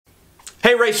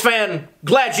Hey race fan,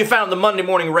 glad you found the Monday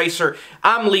Morning Racer.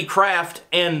 I'm Lee Craft,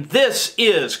 and this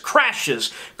is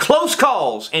Crashes, Close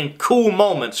Calls, and Cool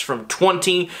Moments from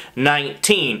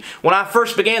 2019. When I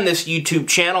first began this YouTube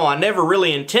channel, I never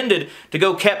really intended to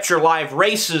go capture live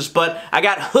races, but I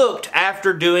got hooked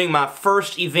after doing my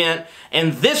first event,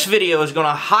 and this video is going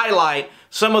to highlight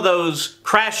some of those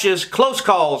crashes, close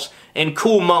calls, and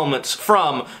cool moments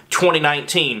from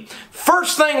 2019.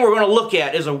 First thing we're going to look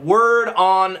at is a word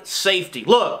on safety.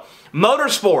 Look,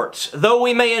 motorsports, though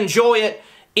we may enjoy it,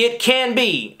 it can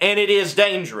be, and it is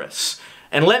dangerous.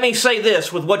 And let me say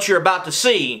this with what you're about to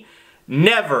see,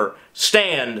 never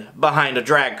stand behind a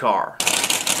drag car.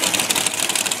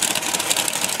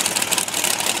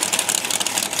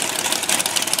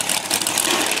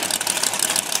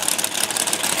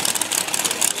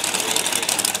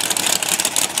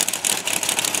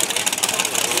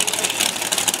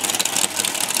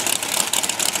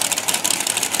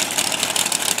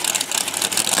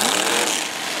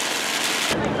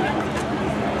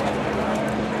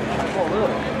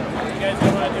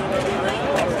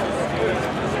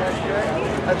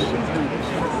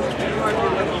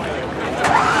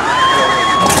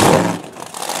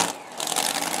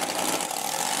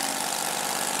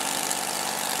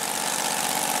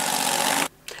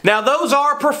 Now those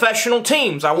are professional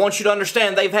teams. I want you to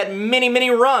understand they've had many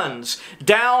runs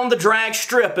down the drag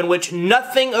strip in which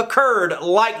nothing occurred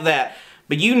like that.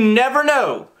 But you never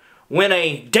know when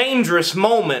a dangerous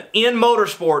moment in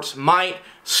motorsports might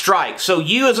strike. So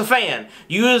you as a fan,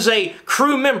 you as a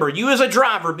crew member, you as a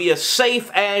driver, be as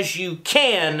safe as you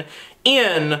can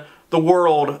in the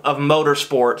world of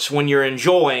motorsports when you're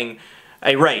enjoying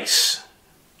a race.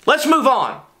 Let's move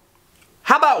on.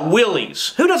 How about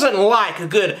wheelies? Who doesn't like a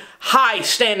good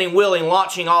high-standing wheeling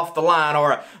launching off the line,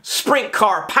 or a sprint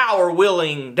car power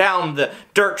wheeling down the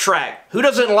dirt track? Who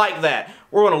doesn't like that?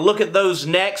 We're going to look at those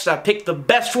next. I picked the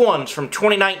best ones from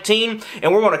 2019,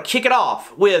 and we're going to kick it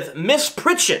off with Miss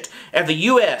Pritchett at the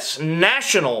U.S.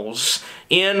 Nationals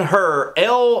in her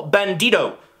El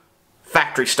Bandito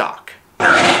factory stock.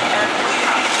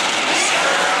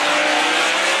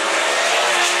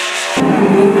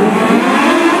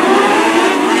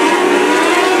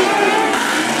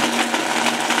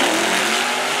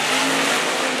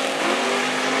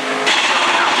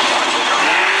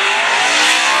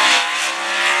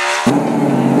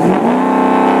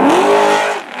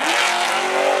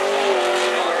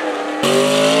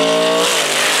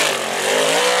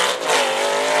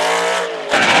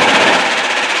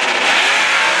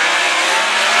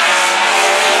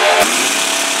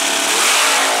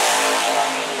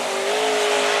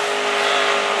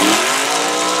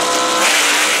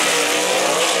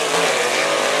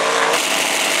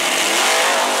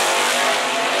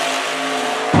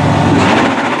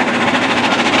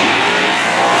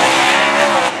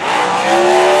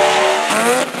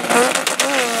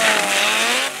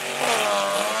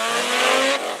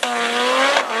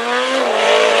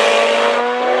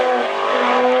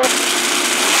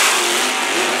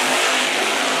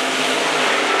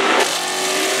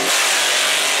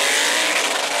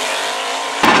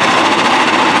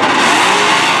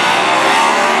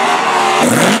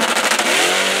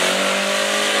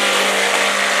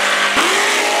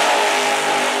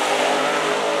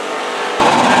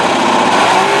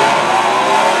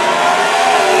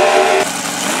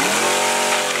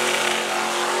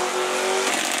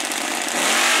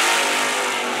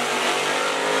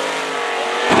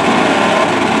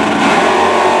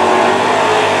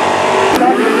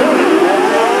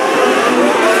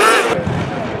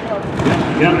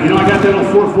 Yeah, you know I got that old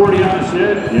 440 on the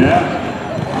shed?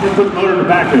 Yeah. Just put the motor in the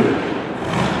back of it.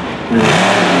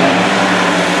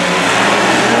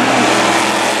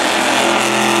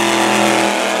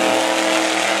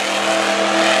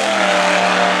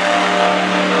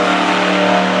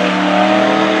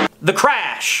 The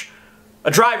crash, a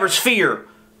driver's fear,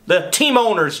 the team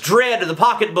owner's dread of the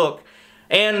pocketbook,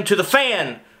 and to the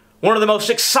fan, one of the most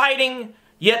exciting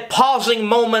yet pausing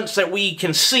moments that we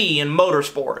can see in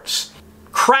motorsports.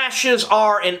 Crashes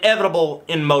are inevitable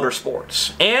in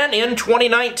motorsports. And in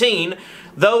 2019,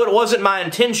 though it wasn't my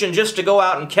intention just to go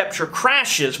out and capture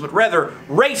crashes, but rather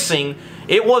racing,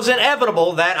 it was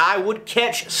inevitable that I would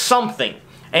catch something.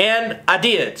 And I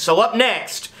did. So up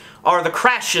next are the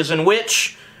crashes in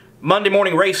which Monday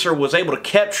Morning Racer was able to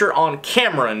capture on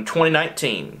camera in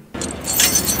 2019.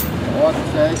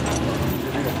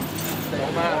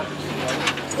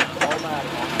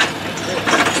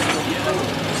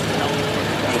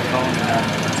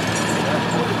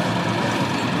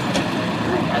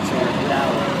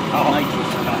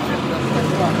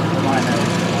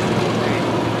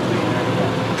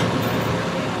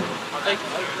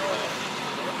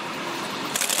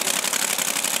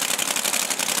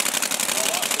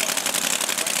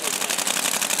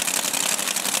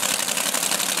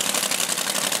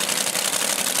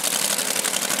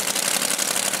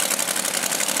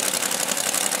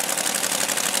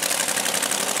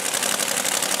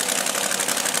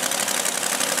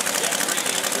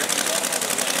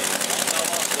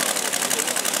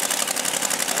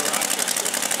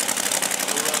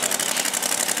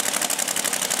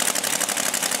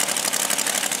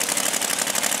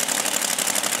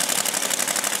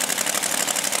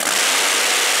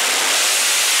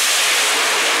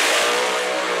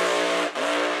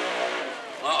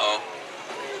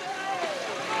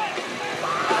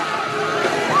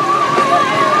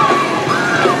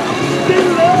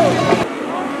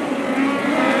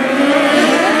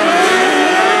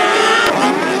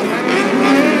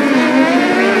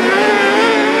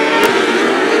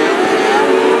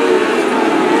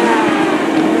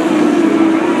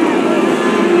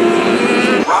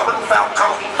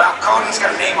 Falcone's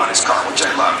got a name on his car, which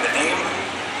I love. The name?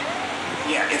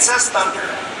 Yeah, it says Thunder,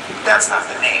 but that's not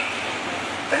the name.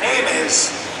 The name is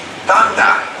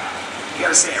Thunder. You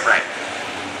gotta say it right.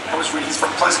 I was reading from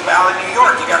Pleasant Valley, New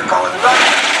York. You gotta call it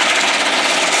Thunder.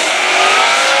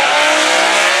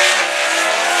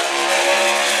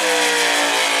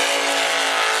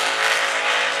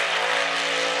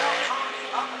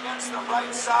 The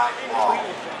right side wall.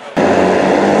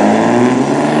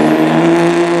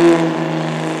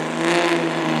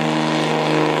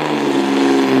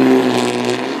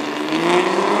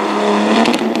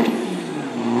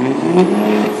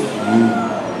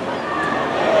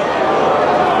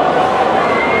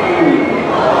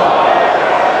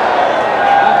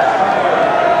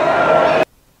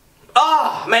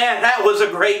 Oh, man, that was a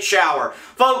great shower.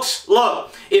 Folks,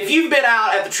 look, if you've been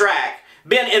out at the track,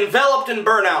 been enveloped in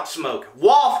burnout smoke,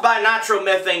 wafted by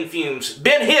nitromethane fumes,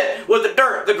 been hit with the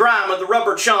dirt, the grime, and the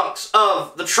rubber chunks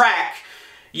of the track,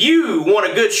 you want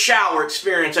a good shower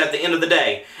experience at the end of the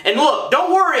day. And look,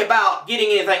 don't worry about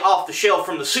getting anything off the shelf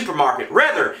from the supermarket.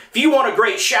 Rather, if you want a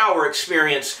great shower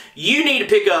experience, you need to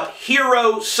pick up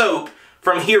Hero Soap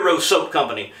from Hero Soap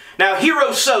Company. Now,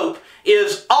 Hero Soap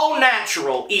is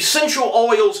all-natural, essential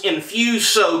oils infused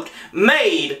soap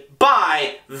made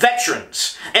by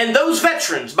veterans. And those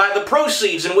veterans, by the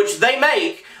proceeds in which they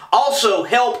make, also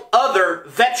help other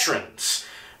veterans.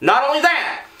 Not only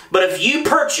that, but if you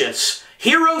purchase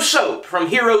Hero Soap from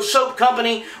Hero Soap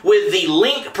Company with the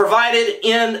link provided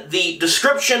in the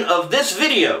description of this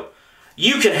video,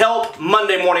 you can help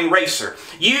Monday Morning Racer.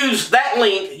 Use that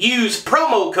link, use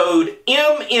promo code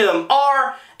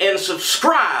MMR, and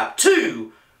subscribe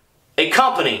to a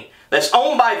company that's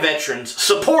owned by veterans,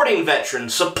 supporting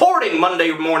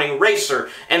Monday Morning Racer,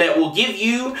 and it will give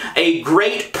you a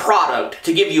great product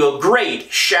to give you a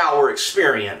great shower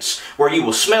experience where you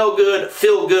will smell good,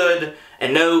 feel good,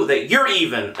 and know that you're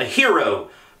even a hero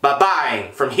by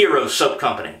buying from Hero Soap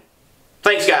Company.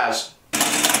 Thanks, guys.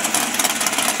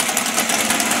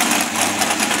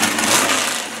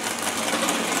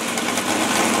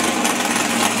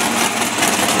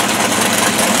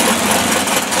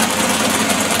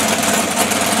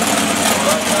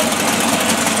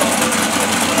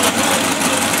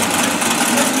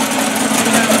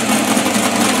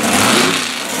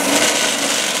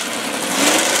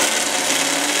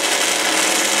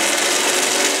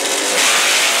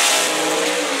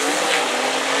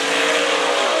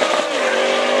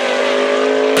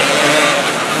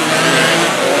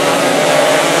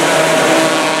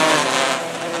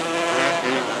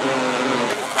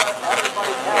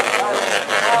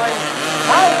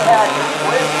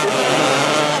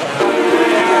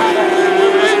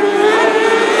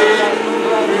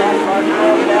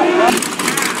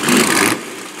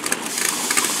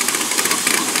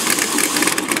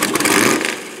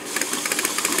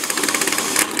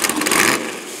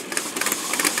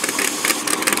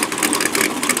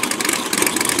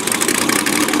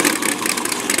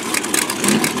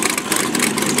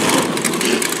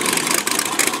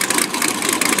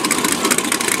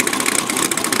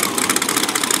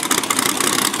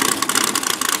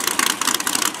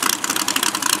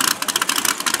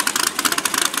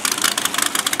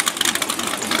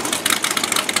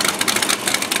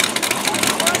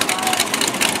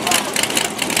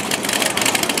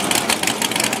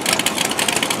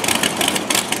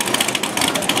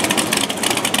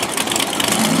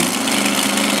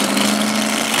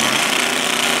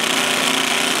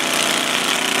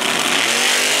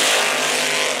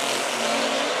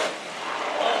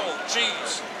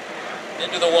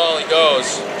 Into the wall he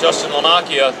goes. Justin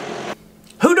Lanacchia.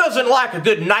 Who doesn't like a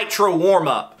good nitro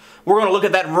warm-up? We're going to look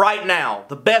at that right now.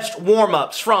 The best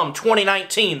warm-ups from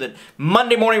 2019 that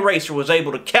Monday Morning Racer was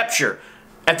able to capture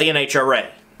at the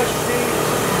NHRA.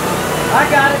 I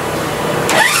got it.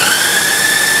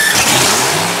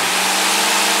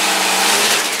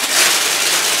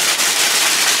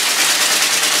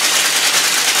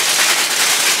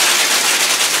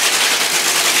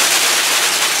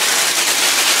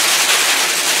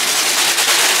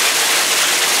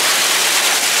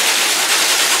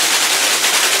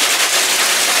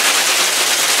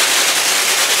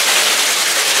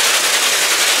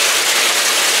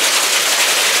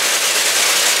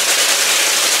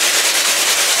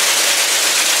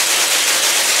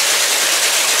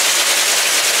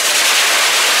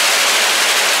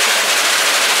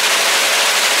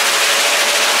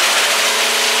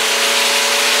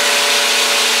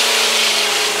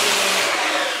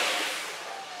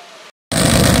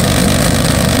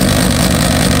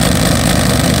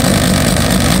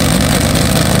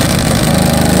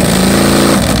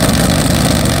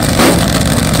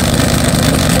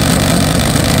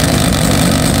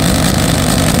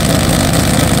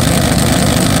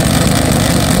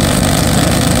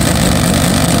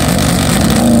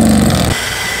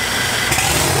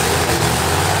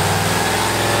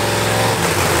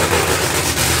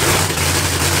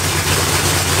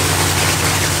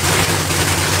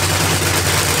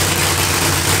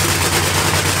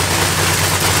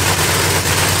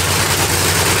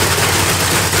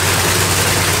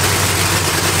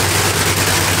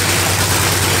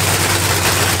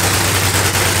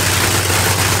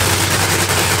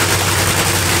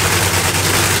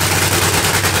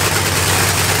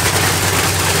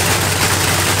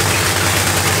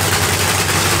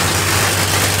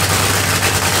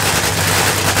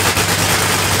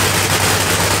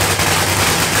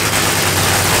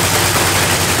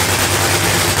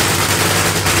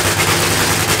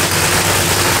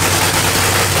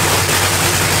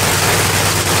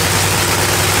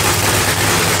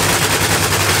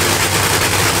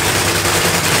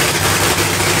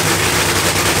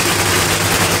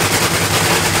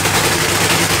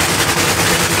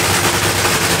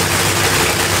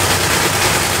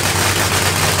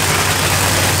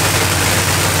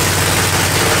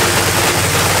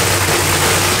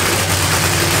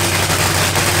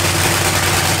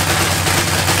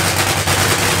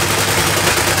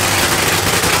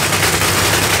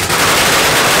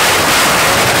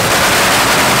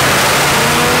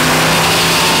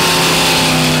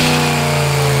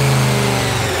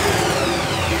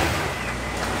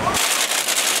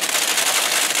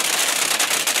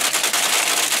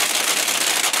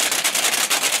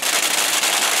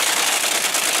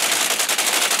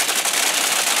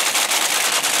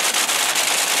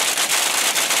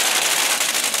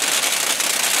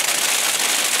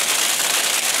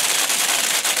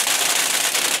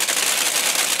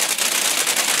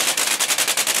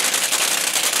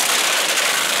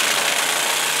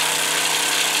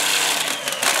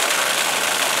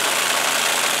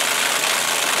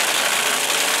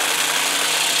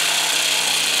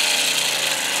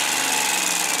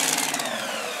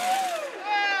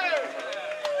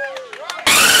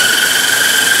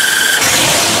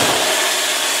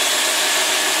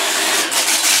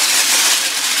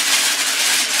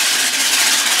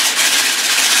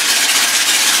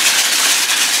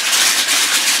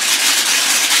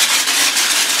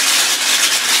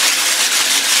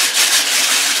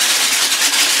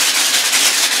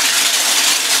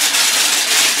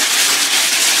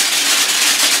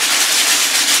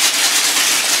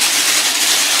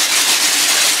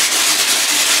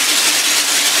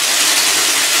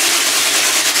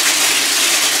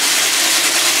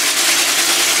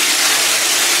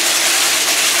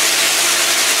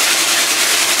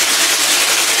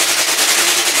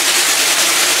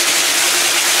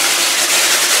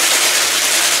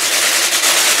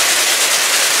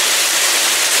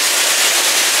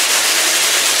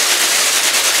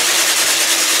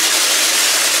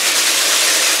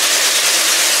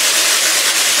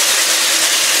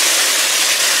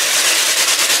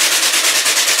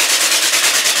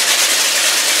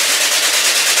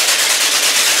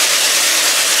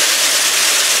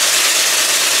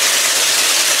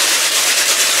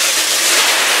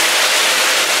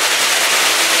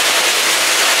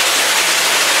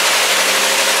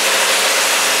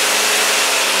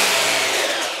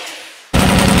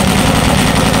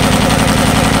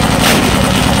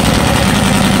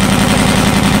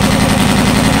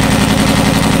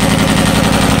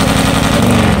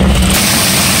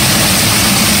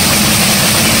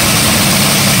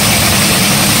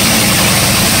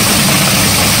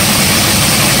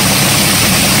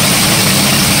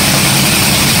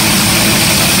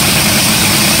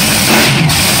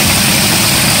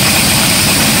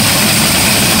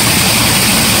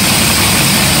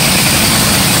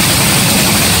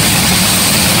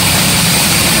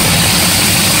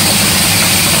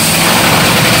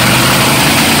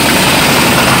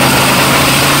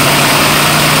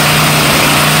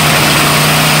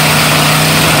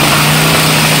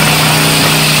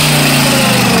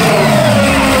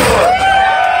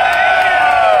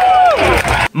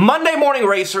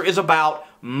 Racer is about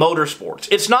motorsports.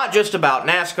 It's not just about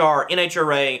NASCAR,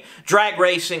 NHRA, drag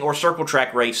racing, or circle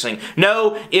track racing.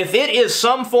 No, if it is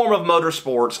some form of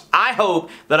motorsports, I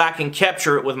hope that I can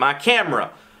capture it with my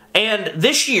camera. And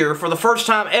this year, for the first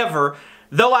time ever,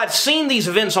 though I'd seen these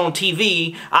events on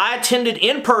TV, I attended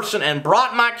in person and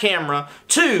brought my camera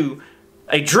to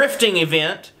a drifting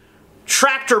event,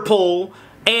 tractor pull,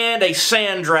 and a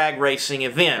sand drag racing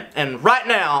event. And right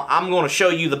now, I'm going to show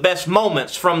you the best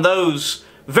moments from those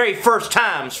very first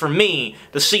times for me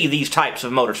to see these types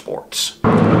of motorsports.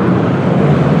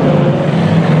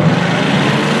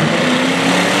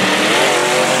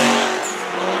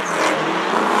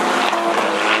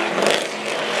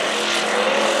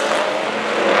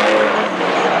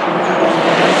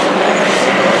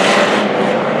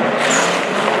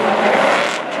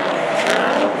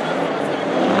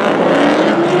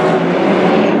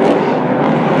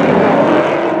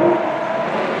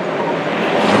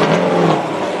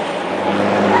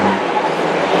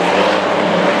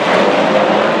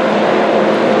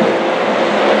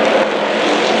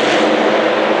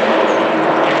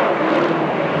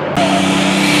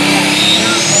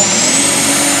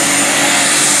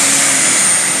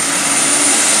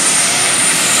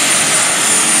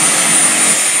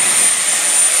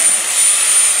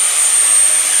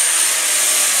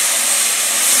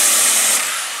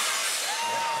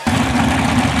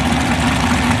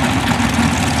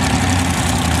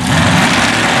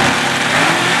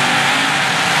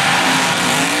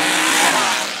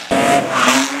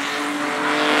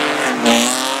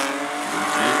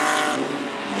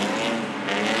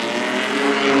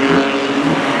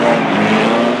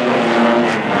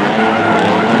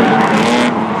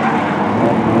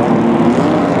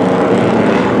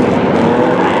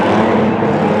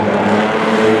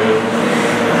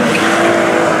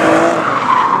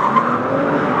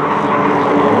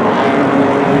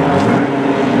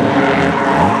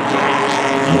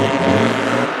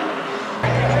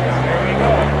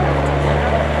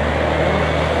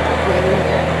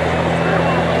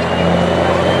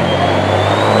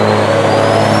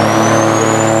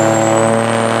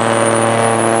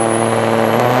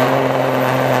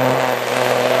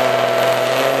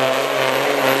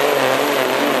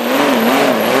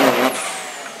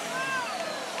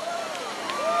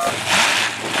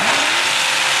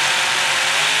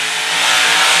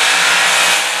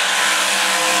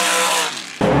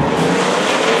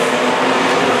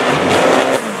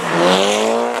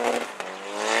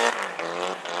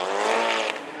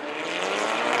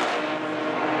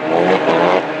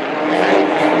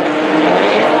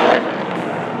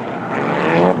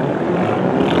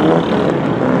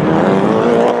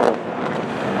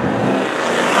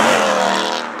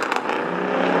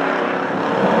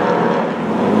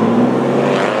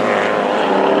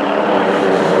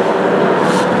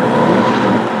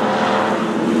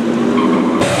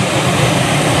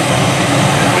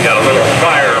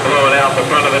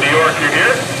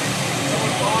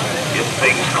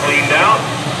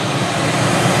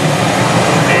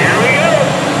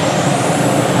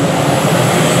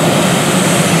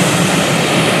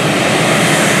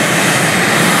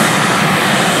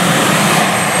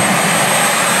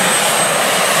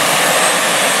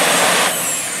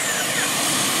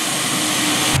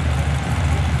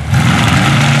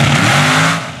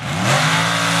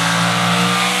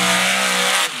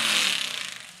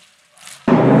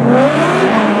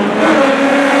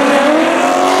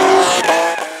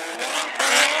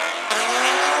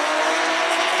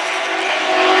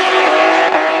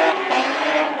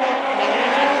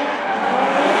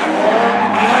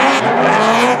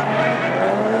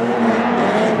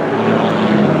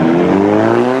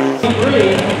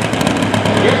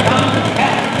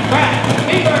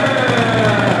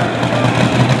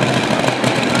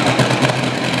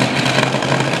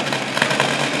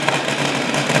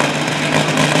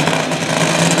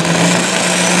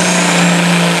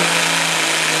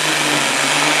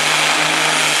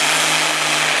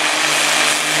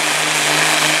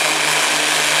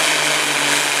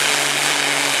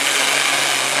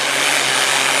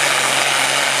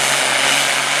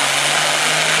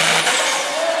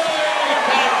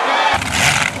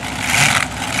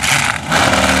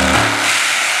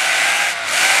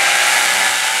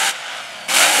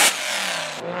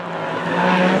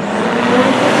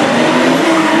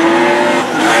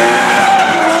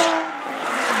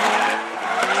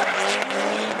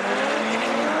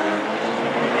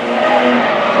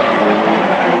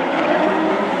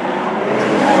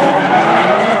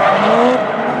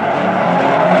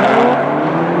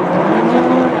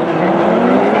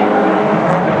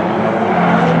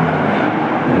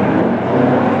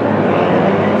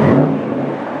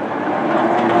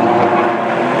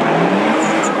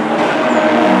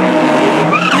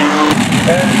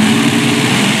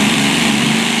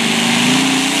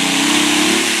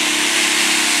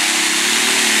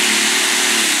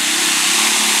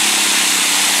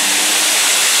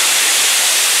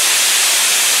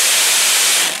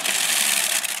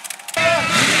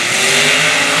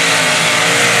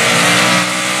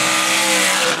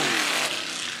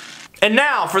 And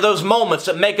now for those moments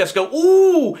that make us go,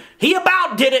 ooh, he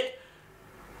about did it.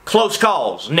 Close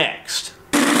calls next.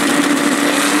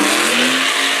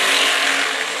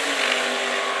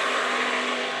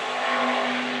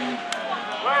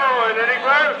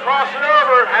 Crossing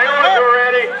over. Hang on to her,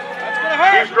 Eddie.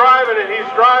 He's driving it. He's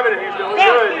driving it. He's doing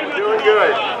good. He's doing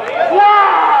good.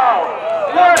 Wow!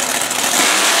 Look.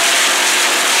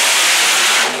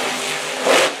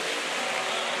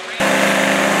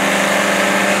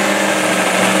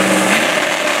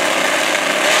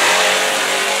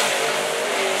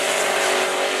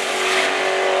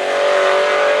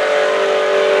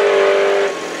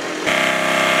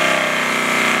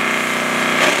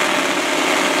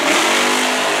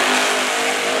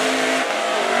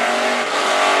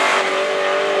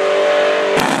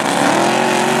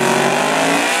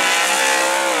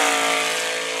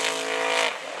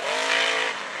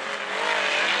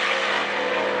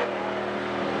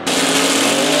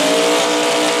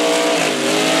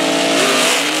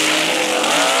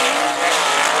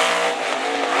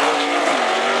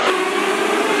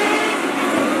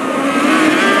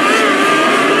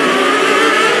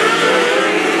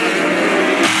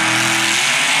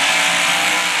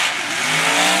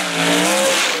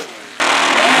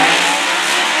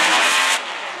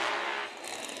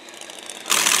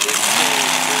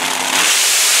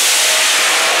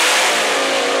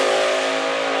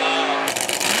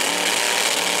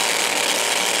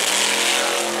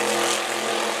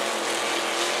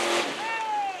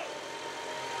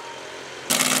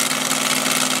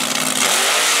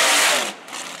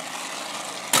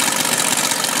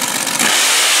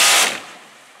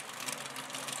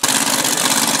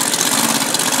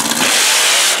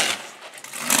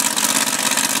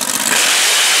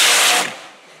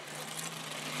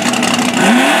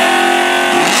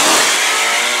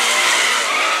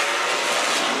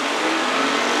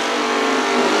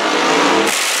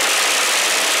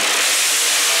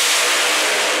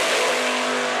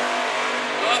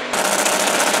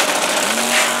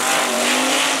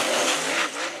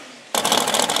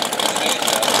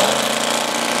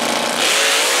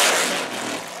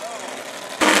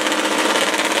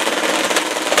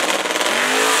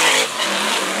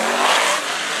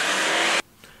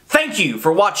 Thank you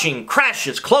for watching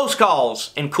Crashes, Close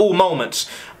Calls, and Cool Moments,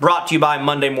 brought to you by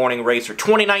Monday Morning Racer.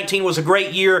 2019 was a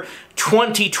great year.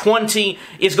 2020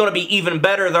 is going to be even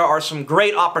better. There are some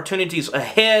great opportunities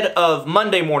ahead of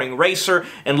Monday Morning Racer,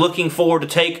 and looking forward to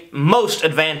take most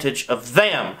advantage of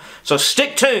them. So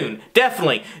stick tuned.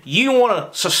 Definitely, you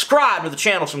want to subscribe to the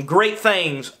channel. Some great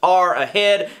things are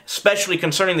ahead, especially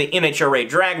concerning the NHRA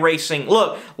drag racing.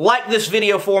 Look, like this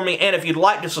video for me, and if you'd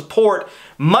like to support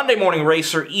Monday Morning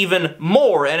Racer even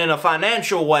more and in a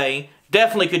financial way,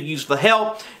 definitely could use the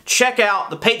help. Check out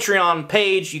the Patreon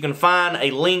page. You can find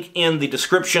a link in the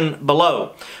description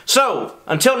below. So,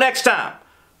 until next time,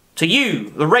 to you,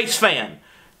 the race fan,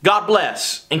 God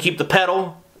bless and keep the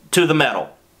pedal to the metal.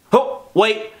 Oh,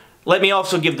 wait, let me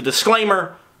also give the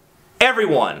disclaimer.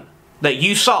 Everyone that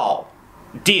you saw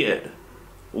did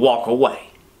walk away.